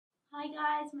Hi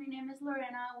guys, my name is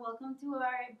Lorena. Welcome to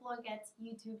our Bloguettes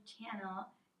YouTube channel.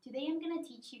 Today I'm going to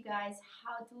teach you guys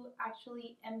how to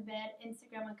actually embed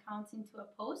Instagram accounts into a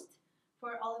post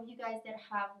for all of you guys that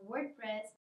have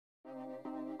WordPress.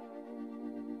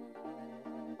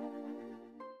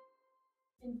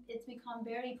 It's become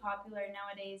very popular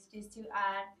nowadays just to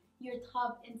add your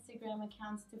top Instagram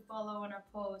accounts to follow on a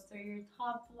post or your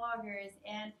top bloggers,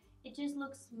 and it just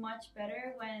looks much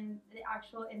better when the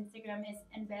actual Instagram is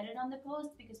embedded on the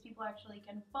post because people actually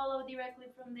can follow directly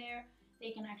from there.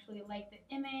 They can actually like the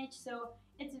image, so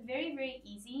it's very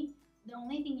easy. The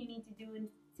only thing you need to do is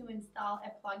to install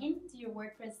a plugin to your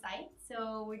WordPress site,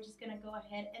 so we're just gonna go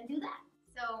ahead and do that.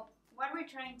 So what we're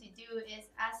trying to do is,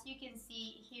 as you can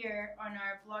see here on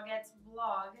our Bloguettes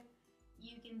blog,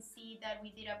 you can see that we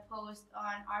did a post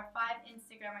on our 5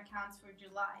 Instagram accounts for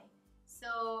July.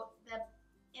 So the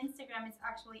Instagram is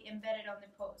actually embedded on the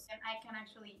post, and I can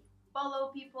actually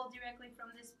follow people directly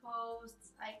from this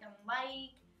post. I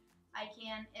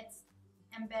can it's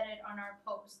embedded on our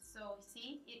post. So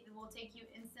see, it will take you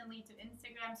instantly to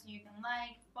Instagram, so you can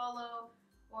like, follow,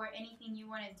 or anything you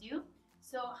want to do.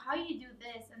 So how you do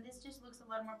this, and this just looks a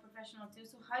lot more professional too,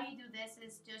 so how you do this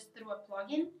is just through a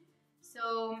plugin.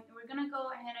 So we're gonna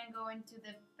go ahead and go into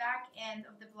the back end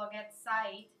of the Bloguettes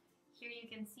site. Here you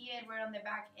can see it, we're on the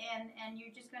back end, and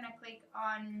you're just gonna click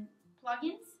on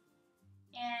plugins.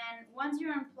 And once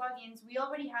you're on plugins, we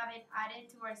already have it added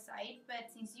to our site, but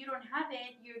since you don't have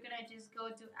it, you're gonna just go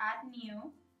to add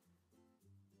new,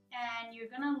 and you're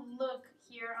gonna look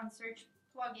here on search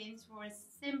plugins for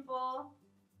simple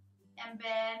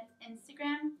embed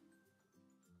Instagram,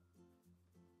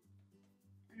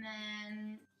 and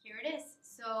then here it is.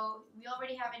 So we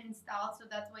already have it installed, so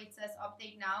that's why it says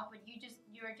update now, but you're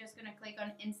just gonna click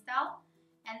on install,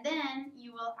 and then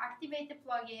you will activate the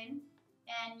plugin,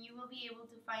 and you will be able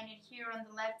to find it here on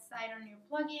the left side on your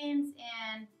plugins,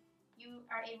 and you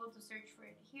are able to search for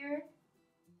it here.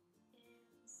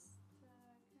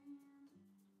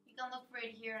 You can look for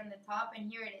it here on the top,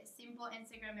 and here it is, simple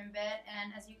Instagram embed,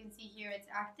 and as you can see here, it's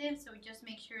active, so just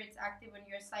make sure it's active on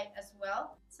your site as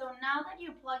well. So now that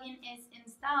your plugin is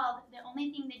installed, the only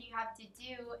thing that you have to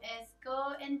do is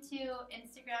go into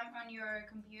Instagram on your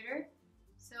computer.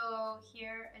 So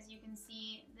here, as you can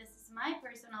see, this is my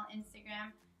personal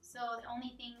Instagram, so the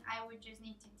only thing I would just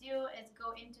need to do is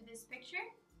go into this picture,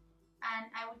 and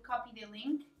I would copy the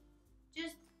link,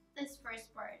 just this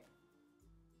first part.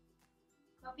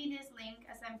 Copy this link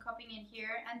as I'm copying it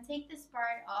here, and take this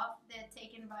part off, the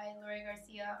taken by Lori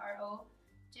Garcia RO.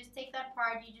 Just take that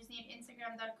part. You just need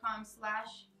instagram.com/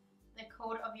 the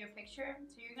code of your picture.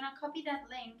 So you're gonna copy that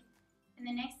link, and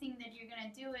the next thing that you're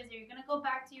gonna do is you're gonna go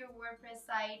back to your WordPress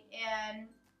site, and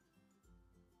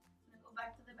go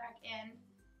back to the back end,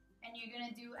 and you're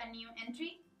gonna do a new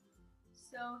entry.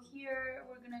 So here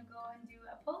we're gonna go and do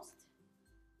a post,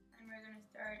 and we're gonna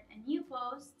start a new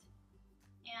post,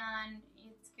 and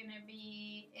it's gonna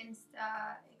be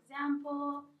Insta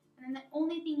example, and then the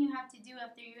only thing you have to do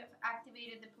after you have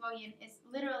activated the plugin is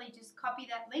literally just copy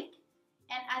that link,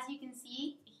 and as you can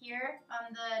see here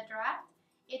on the draft,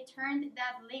 it turned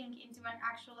that link into an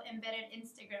actual embedded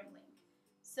Instagram link.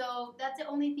 So that's the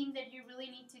only thing that you really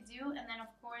need to do, and then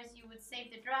of course you would save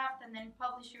the draft and then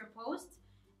publish your post,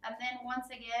 and then once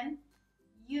again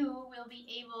you will be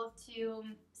able to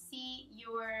see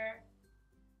your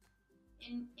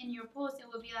in your post. It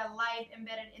will be a live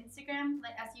embedded Instagram,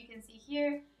 like as you can see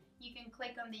here. You can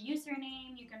click on the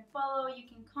username, you can follow, you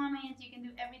can comment, you can do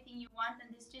everything you want,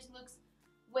 and this just looks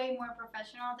way more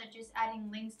professional than just adding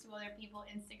links to other people's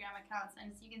Instagram accounts. And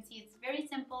as you can see, it's very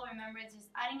simple. Remember, it's just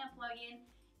adding a plugin,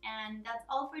 and that's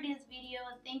all for this video.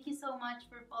 Thank you so much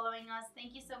for following us.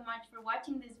 Thank you so much for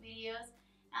watching these videos,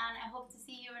 and I hope to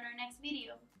see you in our next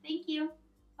video. Thank you.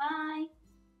 Bye.